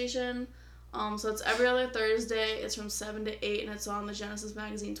conversation. So it's every other Thursday. It's from 7 to 8, and it's on the JENESIS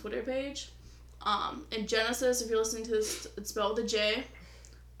Magazine Twitter page. And Genesis, if you're listening to this, it's spelled with a J.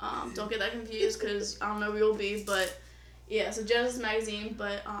 Don't get that confused, because I don't know where you'll be, but yeah, so JENESIS Magazine,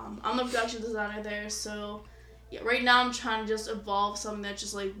 but I'm the production designer there, so yeah, right now I'm trying to just evolve something that's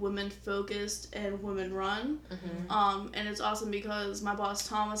just like women focused and women run. And it's awesome because my boss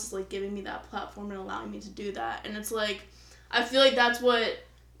Thomas is like giving me that platform and allowing me to do that. And it's like, I feel like that's what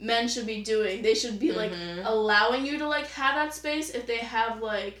men should be doing. They should be like allowing you to like have that space if they have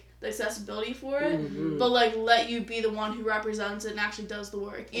like the accessibility for it, but like let you be the one who represents it and actually does the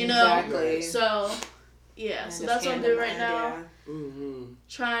work, you know? Exactly. So yeah, so that's what I'm doing right now.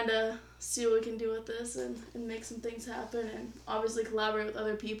 Trying to see what we can do with this and make some things happen, and obviously collaborate with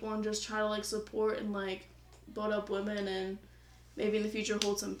other people and just try to like support and like build up women, and maybe in the future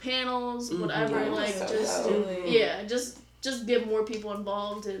hold some panels, whatever, like just get more people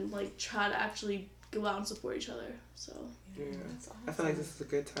involved and like try to actually go out and support each other. So yeah, awesome. I feel like this is a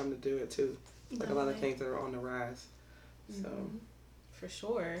good time to do it too. Like a lot of things that are on the rise. So for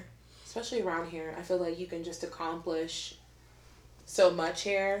sure. Especially around here, I feel like you can just accomplish so much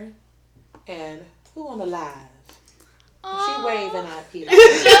here. And who on the live? She waving at people.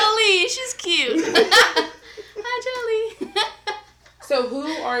 Jolie, she's cute. Hi, Jolie. So who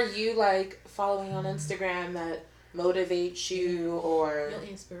are you like following on Instagram that motivates you or your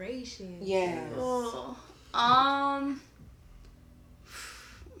inspiration? Yeah. Oh,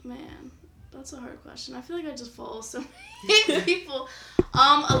 man, that's a hard question. I feel like I just follow so many people.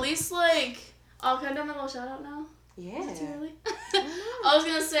 At least like, can I do my little shout out now? Yeah. Is it too early? I was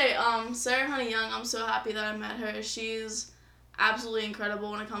gonna say, Sarah Honey Young, I'm so happy that I met her. She's absolutely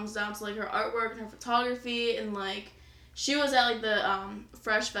incredible when it comes down to like her artwork and her photography, and like she was at like the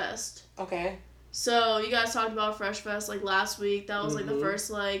Fresh Fest. Okay. So you guys talked about Fresh Fest like last week. That was like the first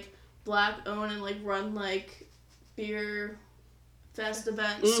like Black owned and like run like beer fest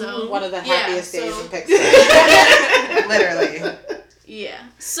event. So one of the happiest days in Pittsburgh. Literally. Yeah.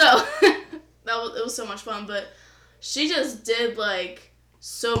 So it was so much fun, but she just did like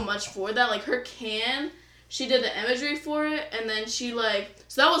so much for that. Like her can, she did the imagery for it, and then she like,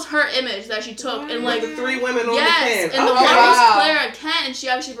 so that was her image that she took, and like the 3 women on the can. And the one was Clara Kent, and she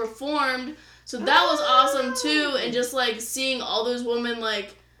actually performed. So that was awesome too, and just like seeing all those women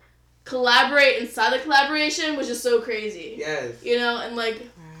like collaborate inside the collaboration was just so crazy. Yes. You know, and like,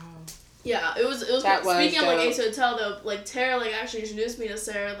 yeah, it was speaking of like Ace Hotel though, like Tara like actually introduced me to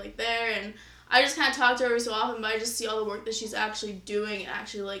Sarah like there, and I just kind of talk to her every so often, but I just see all the work that she's actually doing and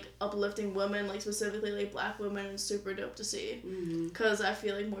actually like uplifting women, like specifically like Black women, and it's super dope to see, because I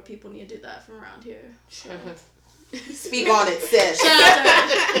feel like more people need to do that from around here. So. Speak on it, sis. Shout out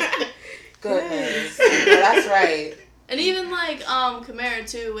to her. Goodness. Yeah, that's right. And even like Kamara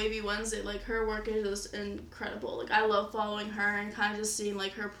too, Wavy Wednesday, like her work is just incredible. Like I love following her and kind of just seeing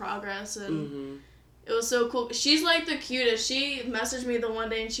like her progress, and it was so cool. She's like the cutest. She messaged me the one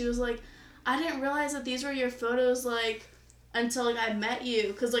day and she was like, I didn't realize that these were your photos like until like I met you,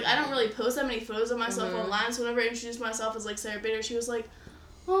 because like I don't really post that many photos of myself online. So whenever I introduced myself as like Sarah Bader, she was like,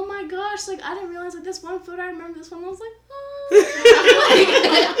 oh my gosh, like I didn't realize like this one photo, I remember this one. I was like, oh.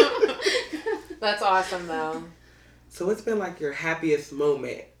 That's awesome though. So what's been like your happiest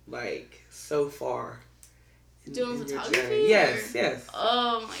moment like so far? Doing photography? Yes.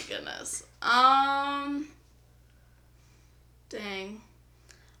 Oh my goodness. Dang.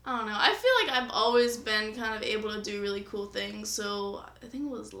 I don't know. I feel like I've always been kind of able to do really cool things. So I think it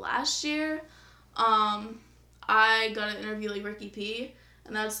was last year, I got an interview like Ricky P,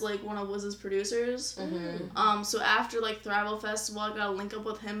 and that's like one of Wiz's producers. So after like Thrival Festival, I got to link up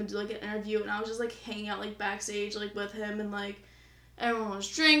with him and do like an interview, and I was just like hanging out like backstage like with him, and like everyone was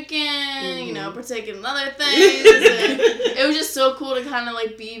drinking, you know, partaking in other things. And it was just so cool to kind of,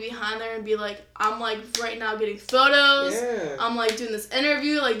 like, be behind there and be like, I'm, like, right now getting photos. Yeah. I'm, like, doing this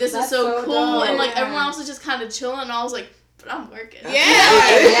interview. Like, this is so cool. Dope. And, like, everyone else was just kind of chilling. And I was like, but I'm working.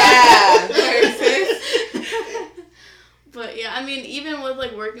 Yeah. But, yeah, I mean, even with,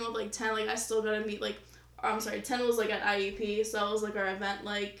 like, working with, like, 10, like, I still got to meet, like, 10 was, like, at IEP. So that was, like, our event,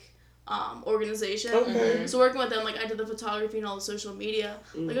 like, organization. Okay. So working with them, like, I did the photography and all the social media.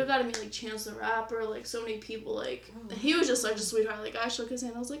 Like, I got to meet, like, Chance the Rapper, like, so many people, like, he was just such a sweetheart. Like, I shook his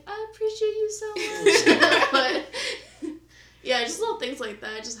hand, I was like, I appreciate you so much. But, yeah, just little things like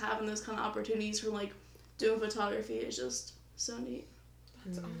that, just having those kind of opportunities for, like, doing photography is just so neat.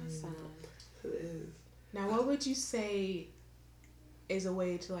 That's awesome. It is. Now, what would you say is a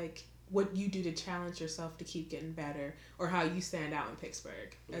way to, like, what you do to challenge yourself to keep getting better, or how you stand out in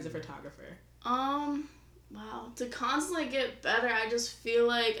Pittsburgh as a photographer? Wow. To constantly get better, I just feel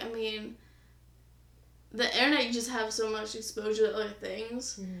like, I mean, the internet, you just have so much exposure to other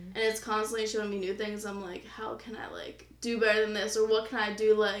things, and it's constantly showing me new things. I'm like, how can I, like, do better than this, or what can I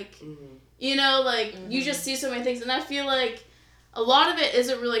do, like, you know, like, you just see so many things, and I feel like a lot of it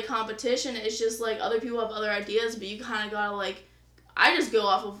isn't really competition, it's just, like, other people have other ideas, but you kind of gotta, like, I just go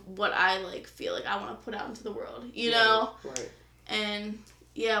off of what I, like, feel like I want to put out into the world, you know? Right. And,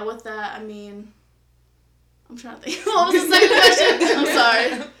 yeah, with that, I mean, I'm trying to think. What was the second question? I'm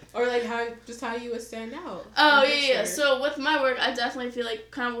sorry. Or, like, how you would stand out. Oh, yeah. So, with my work, I definitely feel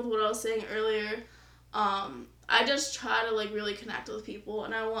like, kind of with what I was saying earlier, I just try to, like, really connect with people,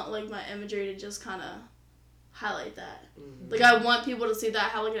 and I want, like, my imagery to just kind of highlight that. Like, I want people to see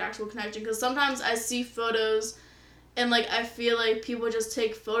that, have, like, an actual connection, because sometimes I see photos, and, like, I feel like people just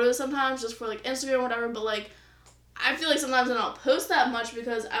take photos sometimes just for, like, Instagram or whatever, but, like, I feel like sometimes I don't post that much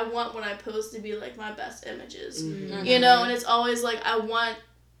because I want when I post to be, like, my best images, you know, and it's always, like, I want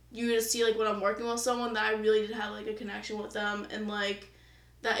you to see, like, when I'm working with someone that I really did have, like, a connection with them, and, like,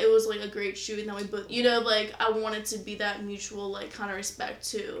 that it was, like, a great shoot, and that we both, you know, like, I want it to be that mutual, like, kind of respect,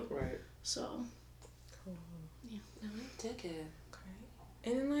 too. Right. So. Cool. Yeah. No, I dig it. Okay.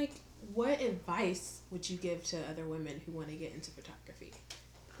 And then, like, what advice would you give to other women who want to get into photography?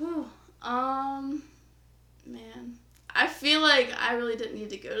 Whew. Man. I feel like I really didn't need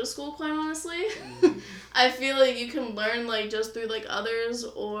to go to school, quite honestly. I feel like you can learn, like, just through, like, others,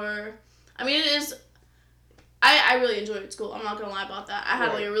 or, I mean, it is, I really enjoyed school. I'm not gonna lie about that. I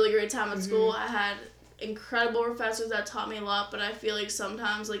had, like, a really great time at school. I had incredible professors that taught me a lot, but I feel like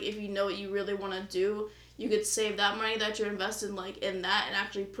sometimes, like, if you know what you really want to do, you could save that money that you're investing, like, in that and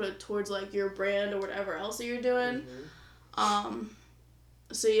actually put it towards, like, your brand or whatever else that you're doing.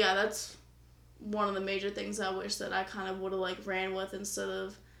 So, yeah, that's one of the major things I wish that I kind of would have, like, ran with instead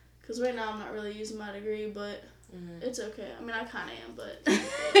of, because right now I'm not really using my degree, but it's okay. I mean, I kind of am, but,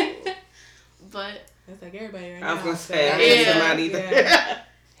 but. That's like everybody right now. I was going to say, I ain't somebody either. Yeah.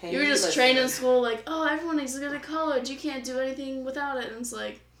 Hey, you were just trained in school, like, oh, everyone needs to go to college. You can't do anything without it. And it's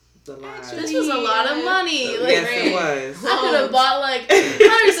like, this was a lot of money. Like, yes, it was. I could have bought, like,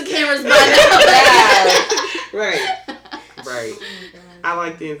 hundreds of cameras by now. Right. I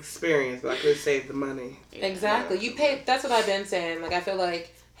like the experience, but I could save the money. Exactly. You pay. That's what I've been saying. Like, I feel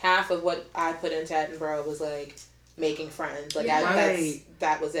like half of what I put into Edinburgh was, like, making friends. Like,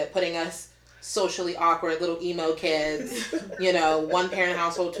 that was it. Putting us socially awkward little emo kids, you know, 1-parent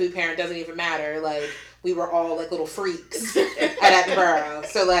household, 2-parent, doesn't even matter. Like, we were all, like, little freaks at Edinburgh.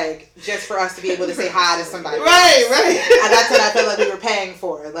 So, like, just for us to be able to say hi to somebody. Right. And that's what I feel like we were paying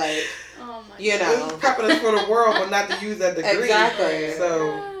for. Like, you know. It was prepping us for the world, but not to use that degree. Exactly.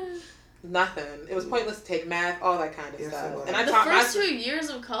 So. Nothing. It was pointless to take math, all that kind of stuff. And I the first 2 years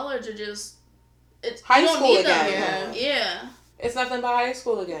of college are just, it's high school again. Yeah. It's nothing but high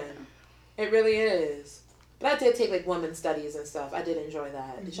school again. It really is. But I did take, like, women's studies and stuff. I did enjoy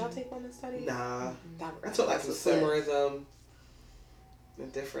that. Did y'all take women's studies? Nah. I took, like, consumerism. A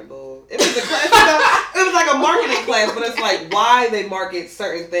different little. It was a class. It was like a marketing class, but it's like why they market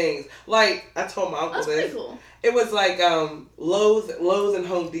certain things. Like, I told my uncle That's this. Pretty cool. It was like Lowe's and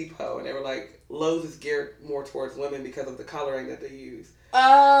Home Depot, and they were like, Lowe's is geared more towards women because of the coloring that they use.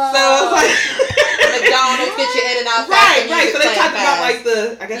 Oh. So it was like McDonald's get you in and out. Right. So they talked about, like,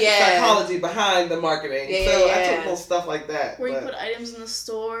 the psychology behind the marketing. I took little stuff like that. Where you put items in the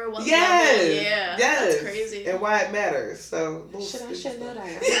store. Yes. That's crazy. And why it matters. So I should know that.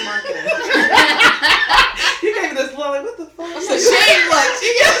 I'm marketing. You gave me this look like, what the fuck? I'm shameless.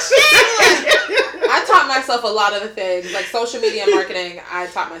 You get shameless. I taught myself a lot of the things, like social media marketing. I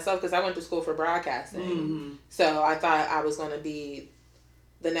taught myself because I went to school for broadcasting. So I thought I was going to be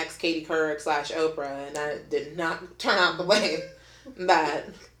the next Katie Couric / Oprah, and that did not turn out the way that.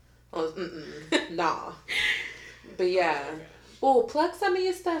 Nah. But yeah. Oh, plug some of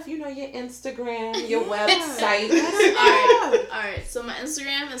your stuff. You know, your Instagram, your website. Alright. So my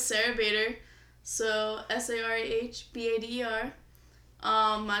Instagram is Sarah Bader. So SARAHBADER.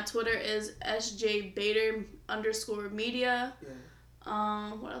 My Twitter is SJBader_media.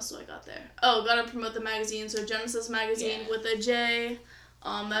 Yeah. What else do I got there? Oh, gotta promote the magazine. So JENESIS Magazine with a J.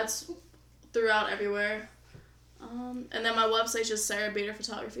 That's throughout everywhere. And then my website is just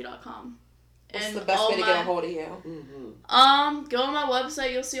sarahbaderphotography.com. What's the best way to get a hold of you? Go on my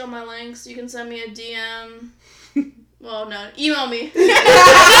website. You'll see all my links. You can send me a DM. Well, no, email me. If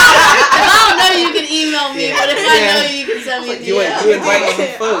I don't know you can email me, but if I know you can send me a DM. You invite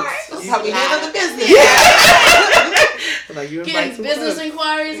some folks. That's how we handle the business. Like you invite Getting some business folks.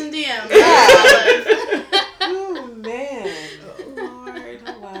 inquiries and DMs. Oh, man. Lord.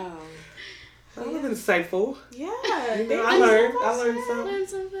 Oh, wow. That was insightful. Yeah. You know, I learned something. Learn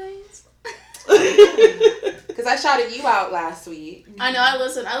some things. Because I shouted you out last week. I know, I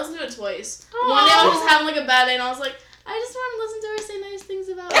listened to it twice. One day I was just having like a bad day and I was like, I just want to listen to her say nice things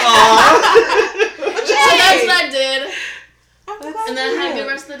about her. So that's what I did. And then I had a good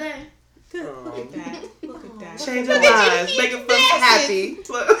rest of the day. Good. Look at that. Look at that. Changing lives, making folks happy.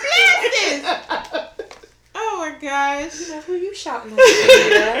 Oh my gosh. Who you shouting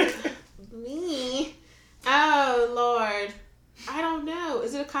at? Me. Oh Lord. I don't know.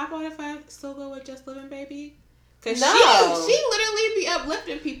 Is it a cop out if I still go with Just Living Baby? Cause No. she literally be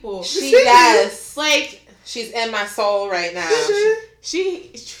uplifting people. She does. Like She's in my soul right now.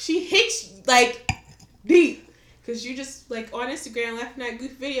 she hits like deep. Cause you just like on Instagram laughing at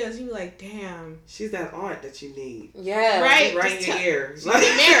goofy videos, you be like, damn. She's that aunt that you need. Yeah. Right? Right in your ear. Put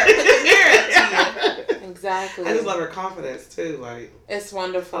the mirror up to you. Exactly. I just love her confidence too. Like It's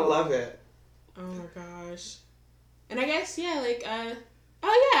wonderful. I love it. Oh my gosh. And I guess, yeah, like, I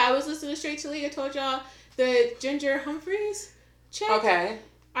was listening to Straight to League. I told y'all the Ginger Humphreys chick. Okay.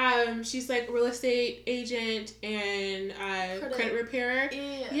 She's like a real estate agent and credit repairer.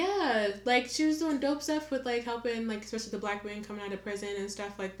 Yeah. Like she was doing dope stuff with like helping like especially the black women coming out of prison and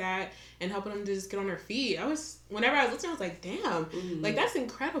stuff like that and helping them to just get on their feet. Whenever I was listening, I was like, damn, like that's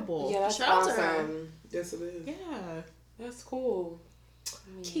incredible. Yeah, that's Shout out to her. awesome. Yes, it is. Yeah. That's cool.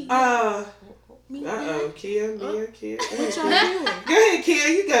 Kia. Kia. What y'all doing? Go ahead, Kia.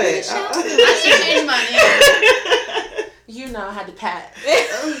 You got it. I should change my name. You know, I had to pat.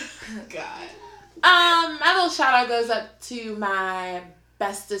 God. My little shout out goes up to my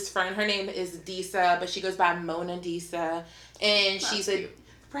bestest friend. Her name is Disa, but she goes by Mona Disa, and she's a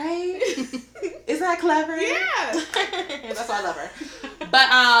right. Is that clever? Yeah. That's why I love her. But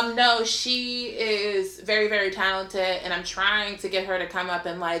no, she is very, very talented, and I'm trying to get her to come up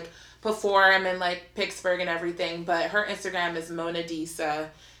and like perform in like Pittsburgh and everything. But her Instagram is Mona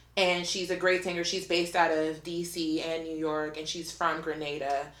Disa. And she's a great singer. She's based out of DC and New York, and she's from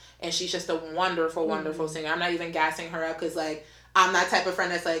Grenada. And she's just a wonderful, wonderful singer. I'm not even gassing her up because, like, I'm that type of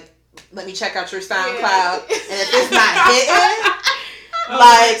friend that's like, let me check out your SoundCloud. And if it's not hitting,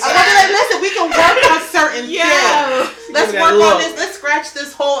 like, I'm gonna be like, listen, we can work on certain things. Let's work on this. Let's scratch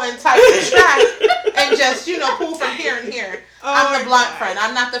this whole entire track and just, pull from here and here. I'm the blunt friend.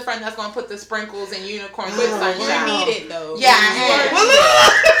 I'm not the friend that's gonna put the sprinkles and unicorns with sunshine. You need it though. Yeah,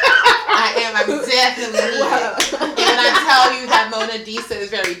 I am. I'm definitely needed. And when I tell you that Mona Disa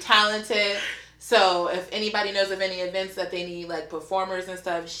is very talented, so if anybody knows of any events that they need like performers and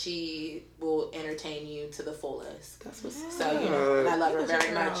stuff, she will entertain you to the fullest. That's what's So and I love her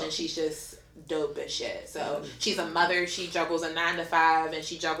very much, and she's just dope as shit. So she's a mother. She juggles a 9 to 5, and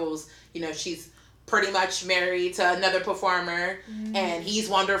she juggles. She's pretty much married to another performer, and he's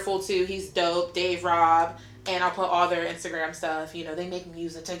wonderful too. He's dope, Dave Robb. And I'll put all their Instagram stuff. They make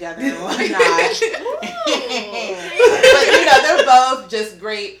music together and whatnot. But they're both just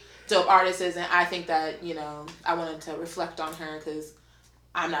great, dope artists, and I think that I wanted to reflect on her because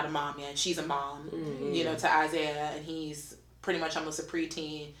I'm not a mom yet. She's a mom, to Isaiah, and he's pretty much almost a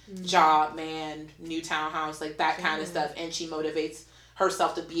preteen, job, man, new townhouse, like that kind of stuff. And she motivates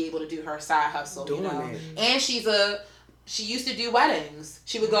herself to be able to do her side hustle, And she used to do weddings.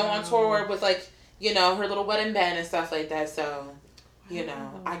 She would go on tour with like, her little wedding band and stuff like that. So,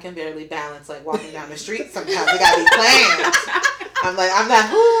 I can barely balance like walking down the street sometimes. I gotta be planned. I'm not,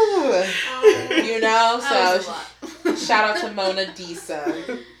 so shout out to Mona Disa.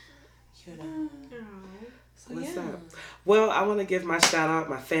 What's up? Well, I want to give my shout out,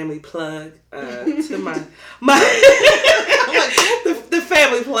 my family plug to my the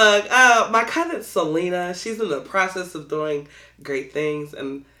family plug. My cousin Selena, she's in the process of doing great things,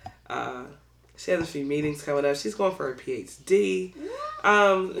 and She has a few meetings coming up. She's going for her PhD.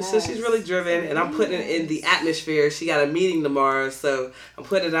 So she's really driven, and I'm putting it in the atmosphere. She got a meeting tomorrow, so I'm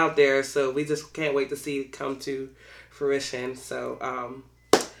putting it out there. So we just can't wait to see it come to fruition. So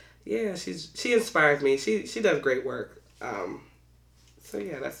yeah, she inspires me. She does great work. So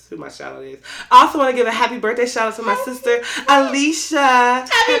yeah, that's who my shout out is. I also want to give a happy birthday shout out to my sister Alicia.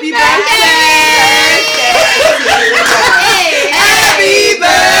 Happy birthday! Happy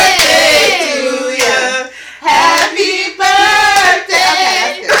birthday to you. Happy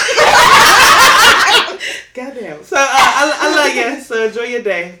birthday. Goddamn. So I love you. So enjoy your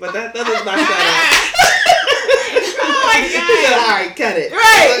day. But that is my shout out. Oh my God. Yeah, all right, cut it.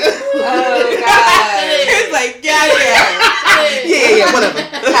 Right. Oh God. It's like, goddamn. Yeah, whatever.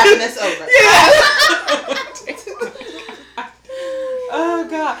 Happiness over. Yeah. Oh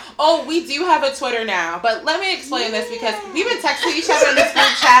God. Oh, we do have a Twitter now, but let me explain this because we've been texting each other in this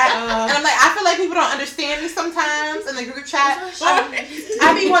group chat, and I'm like, I feel like people don't understand me sometimes in the group chat.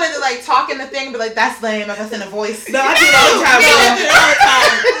 I be wanting to like talk in the thing, and be like, that's lame. If I send a voice. No, I do it all the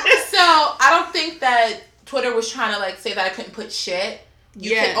time. So I don't think that Twitter was trying to like say that I couldn't put shit.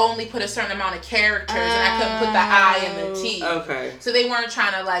 You could only put a certain amount of characters, and I couldn't put the I and the T. Okay. So they weren't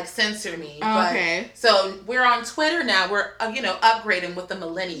trying to like censor me. Okay. But, so we're on Twitter now. We're upgrading with the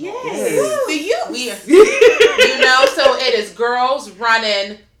millennials. Yes. The youth. We are, so it is girls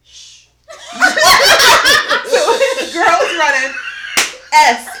running. Shh. So it's girls running.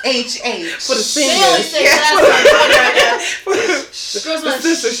 SHH. For the They only singers. say that For the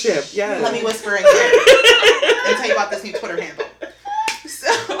censorship. Yeah. Let me whisper in here and tell you about this new Twitter handle. So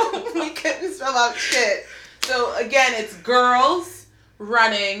we couldn't spell out shit. So again, it's girls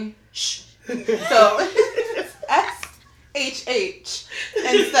running. Shh. So SHH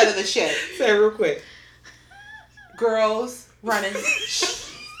instead of the shit. Say it real quick. Girls running.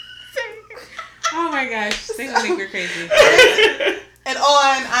 Shh. Oh my gosh. They gonna think we're crazy. And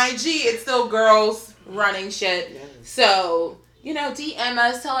on IG, it's still girls running shit. Yes. So, DM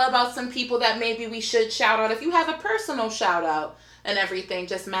us, tell us about some people that maybe we should shout out. If you have a personal shout out and everything,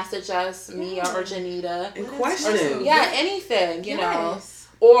 just message us, Mia or Janita. And question. Anything, you know.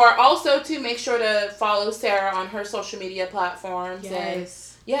 Or also to make sure to follow Sarah on her social media platforms.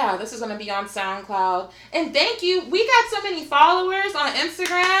 Yes. And yeah, this is going to be on SoundCloud. And thank you. We got so many followers on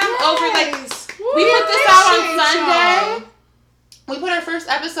Instagram over we put this out on Sunday. We put our first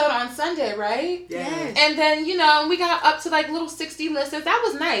episode on Sunday, right? Yes. And then, we got up to little 60 listens. That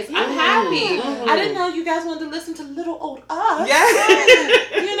was nice. I'm happy. I didn't know you guys wanted to listen to little old us. Yes.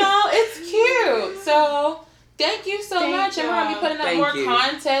 It's cute. So thank you so much. And we're going to be putting up more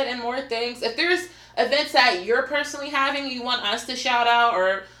content and more things. If there's events that you're personally having you want us to shout out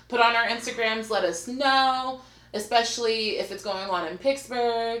or put on our Instagrams, let us know. Especially if it's going on in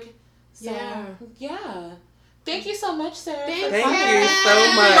Pittsburgh. So, yeah. Thank you so much, Sarah. Thank you so much.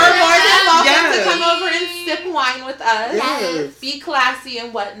 You're more than welcome to come over and sip wine with us. Yes. Be classy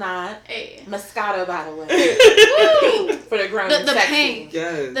and whatnot. Hey. Moscato, by the way. For the grown and The sexy. pink.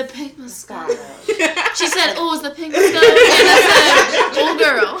 Yes. The pink Moscato. Moscato. She said, "Oh, it's the pink Moscato." And I said, "Oh,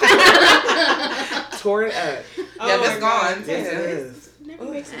 girl." Tore it up. Yeah, it's gone. Yes, it is. Never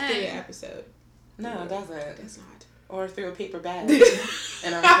makes it through the episode. No, it doesn't. It's not. Or through a paper bag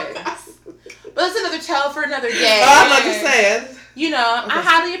in our face. But that's another tale for another day. I'm about to say it. I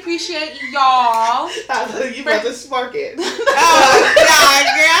highly appreciate y'all. You about to spark it. Oh, God,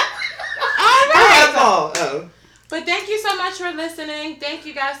 girl. All right. But thank you so much for listening. Thank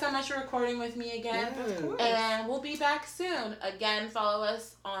you guys so much for recording with me again. Yes. And we'll be back soon. Again, follow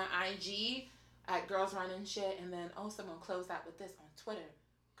us on IG at Girls Running Shit. And then also I'm going to close out with this on Twitter.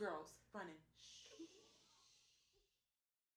 Girls Running